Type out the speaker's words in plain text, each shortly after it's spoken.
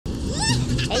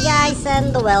guys,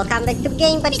 and welcome back to the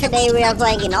game. But today we are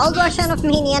playing an old version of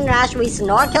Minion Rush with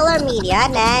Snorkeler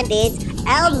Minion, and it's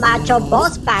El Macho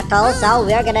boss battle. So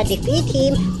we're gonna defeat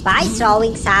him by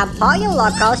throwing some Pollo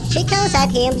Locos chickens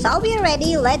at him. So we're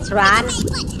ready, let's run.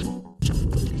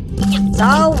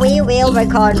 So we will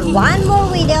record one more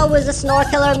video with the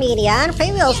Snorkeler Minion.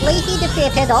 Previously he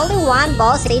defeated only one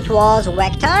boss, it was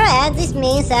Vector, and this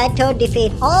means that to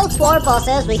defeat all 4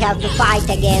 bosses we have to fight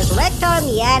against Vector,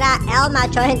 Miera, El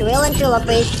Macho and Villain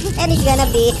Fish, and it's gonna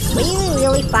be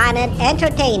really fun and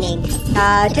entertaining.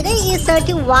 Today is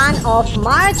 31 of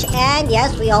March, and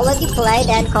yes, we already played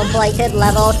and completed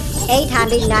level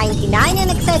 899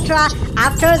 and etc.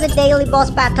 After the daily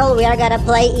boss battle we are gonna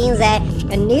play in the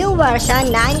new version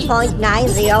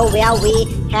 9.90 where we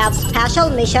have special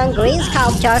mission, green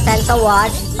sculptures and so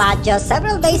on. But just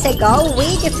several days ago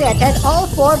we defeated all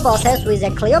 4 bosses with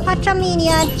a Cleopatra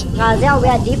Minion. There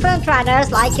were different runners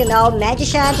like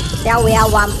Magician, there were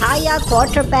Vampire,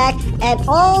 Quarterback and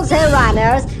all the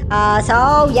runners.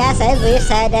 So yes, as we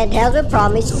said and as we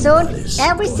promised, soon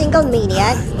every single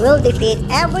minion will defeat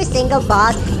every single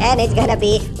boss, and it's gonna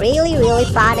be really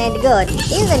fun and good.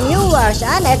 In the new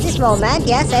version at this moment,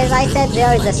 yes, as I said,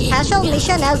 there is a special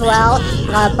mission as well,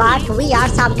 but we are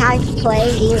sometimes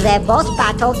playing in the boss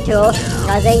battle too.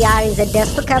 They are in the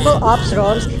Despicable Ops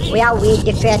rooms where we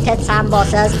defeated some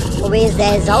bosses with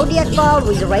the Zodiac Bomb,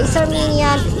 with Racer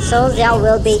Minion, so there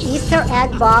will be Easter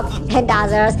Egg Bomb and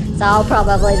others. So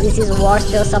probably this is worth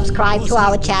to subscribe to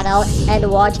our channel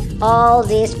and watch all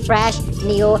these fresh,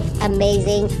 new,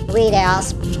 amazing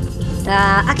videos.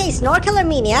 Okay, Snorkeler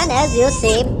Minion, as you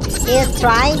see, is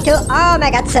trying to, oh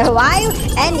my god, survive.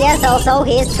 And yes, also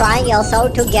he's trying also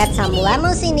to get some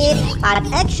lemons in it. But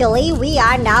actually, we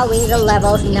are now in the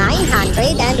levels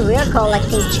 900 and we're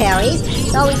collecting cherries.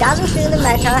 So it doesn't really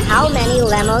matter how many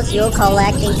lemons you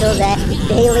collect into the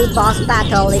daily boss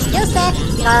battle. It's just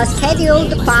a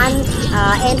scheduled fun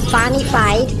and funny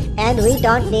fight. And we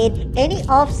don't need any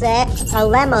of the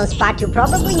lemons, but you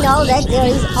probably know that there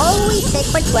is always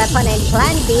secret weapon and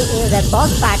plan B in the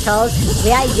boss battles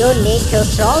where you need to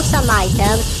throw some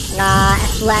items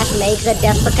slash make the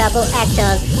despicable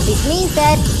actions. This means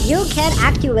that you can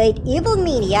activate evil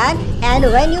minion, and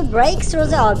when you break through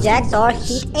the objects or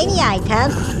hit any item,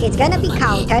 it's gonna be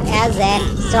counted as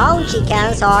the thrown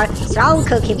chickens or thrown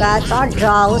cookie buds or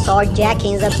drones or jack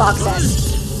in the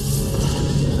boxes.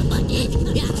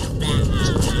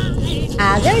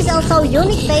 There is also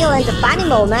unique fail and a funny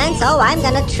moment, so I'm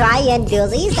gonna try and do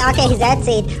this. Okay, that's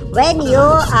it. When you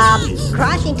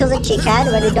crash into the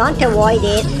chicken, when you don't avoid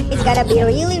it, it's gonna be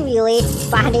really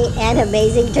funny and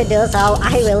amazing to do, so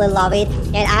I really love it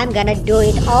and I'm gonna do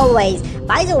it always.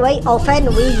 By the way, often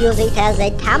we use it as a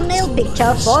thumbnail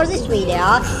picture for this video,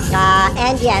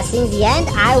 and yes, in the end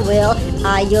I will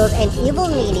use an evil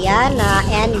minion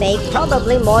and make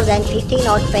probably more than 15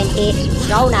 or 20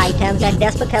 thrown items and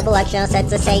despicable actions at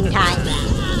the same time.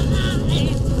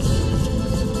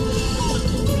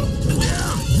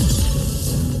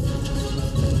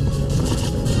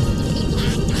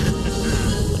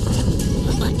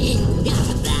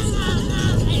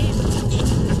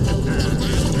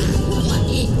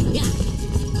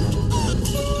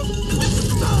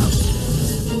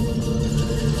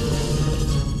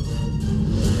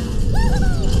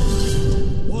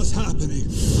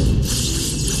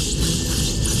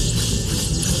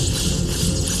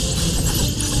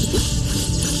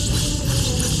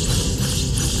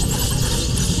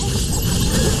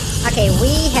 Okay,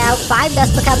 we have 5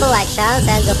 despicable actions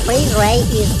and the freeze ray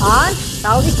is on,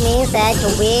 so this means that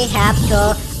we have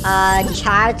to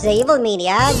charge the evil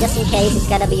minion just in case it's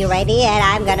gonna be ready, and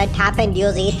I'm gonna tap and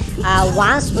use it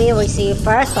once we receive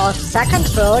first or second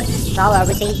fruit, so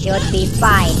everything should be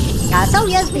fine. So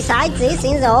yes, besides this,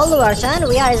 in the old version,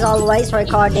 we are as always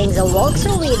recording the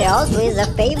walkthrough videos with the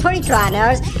favorite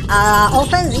runners.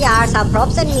 Often there are some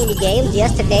props and mini games.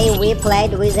 Yesterday we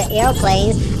played with the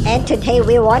airplanes, and today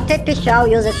we wanted to show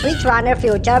you the Switch Runner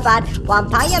future, but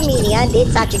Vampire Minion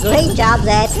did such a great job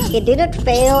that it didn't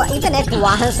fail even at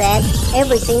once and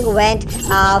everything went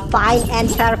fine and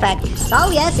perfect. So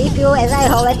yes, if you, as I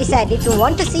already said, if you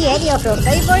want to see any of your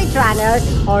favorite runners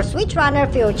or Switch Runner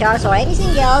futures or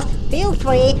anything else, feel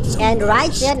free and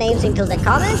write their names into the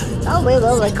comments, so we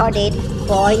will record it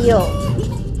for you.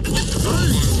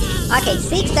 Okay,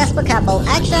 6 despicable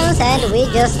actions and we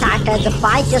just started, the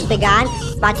fight just began.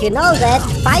 But you know that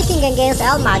fighting against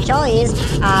El Macho is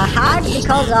hard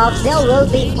because of there will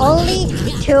be only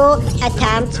 2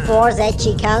 attempts for the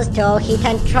chickens to hit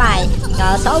and try.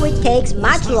 So it takes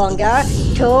much longer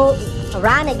to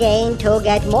run again to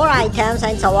get more items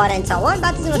and so on and so on,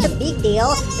 but it's not a big deal.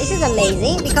 This is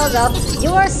amazing because of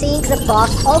you are seeing the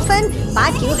boss often,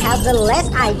 but you have the less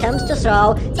items to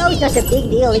throw, so it's not a big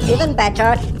deal. It's even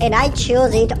better, and I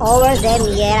choose it over the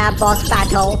Miera boss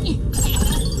battle.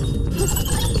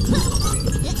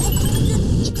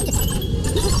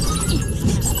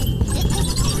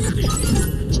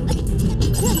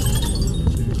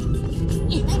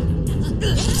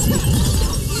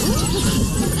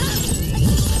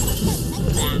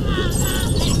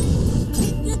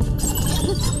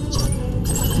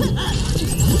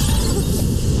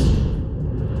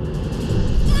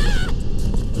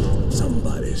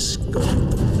 Somebody's going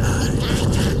to die.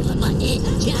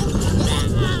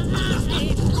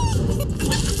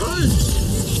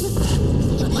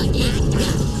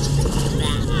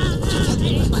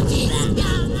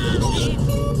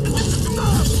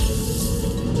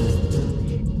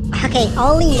 Okay,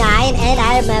 only 9, and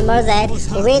I remember that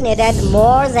we needed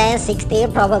more than 60,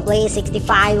 probably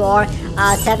 65 or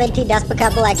 70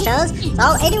 Despicable actions.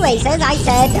 So anyways, as I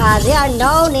said, there are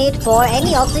no need for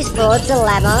any of these fruits and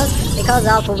lemons because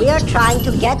of we are trying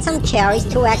to get some cherries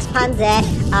to expand the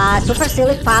super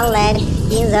silly fun land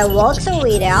in the walkthrough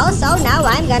video. So now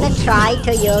I'm gonna try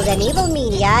to use an evil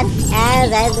minion,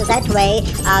 and that way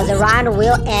the run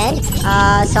will end.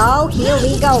 So here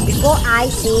we go. Before I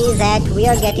see that we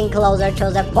are getting closer to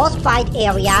the boss fight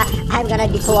area, I'm gonna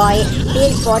deploy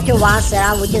Pin 41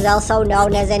 Serum, which is also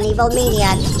known as an evil minion.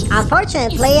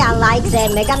 Unfortunately, unlike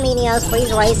the Mega Minions,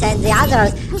 Freeze Race and the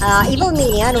others, evil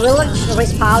minion will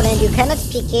respawn and you cannot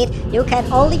pick it. You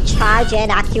can only charge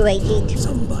and activate it.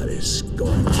 Somebody's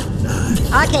going to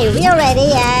die. Okay, we are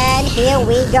ready, and here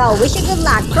we go. Wish you good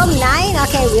luck. From 9,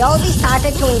 okay, we already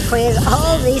started to increase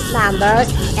all these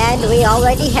numbers, and we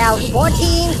already have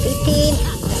 14, 15,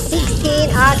 16.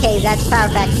 Okay, that's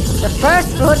perfect. The first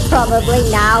fruit probably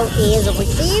now is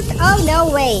received. Oh,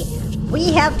 no way.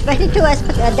 We have 22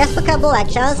 Despicable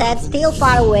actions and still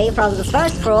far away from the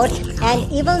first fruit,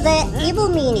 and even the evil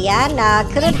minion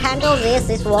couldn't handle this.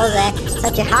 This was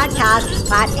such a hard task,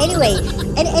 but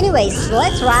anyways,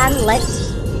 let's run,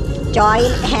 let's join,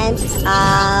 and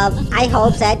I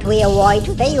hope that we avoid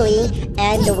failing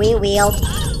and we will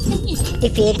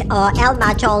defeat El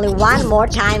Macho only one more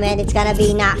time, and it's gonna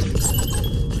be enough.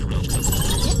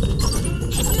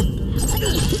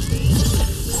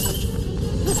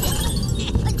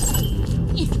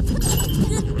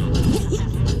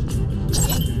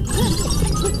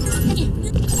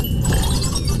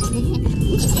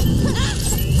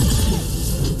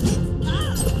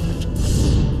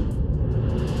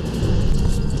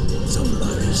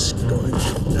 Somebody's going to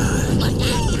die.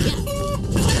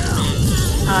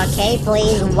 Okay,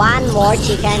 please, one more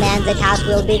chicken and the task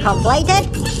will be completed.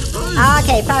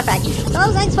 Okay, perfect.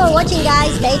 So thanks for watching,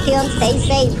 guys. Stay tuned, stay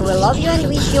safe. We love you and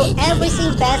wish you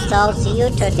everything best. So see you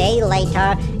today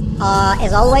later,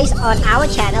 as always, on our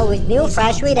channel with new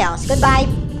fresh videos. Goodbye.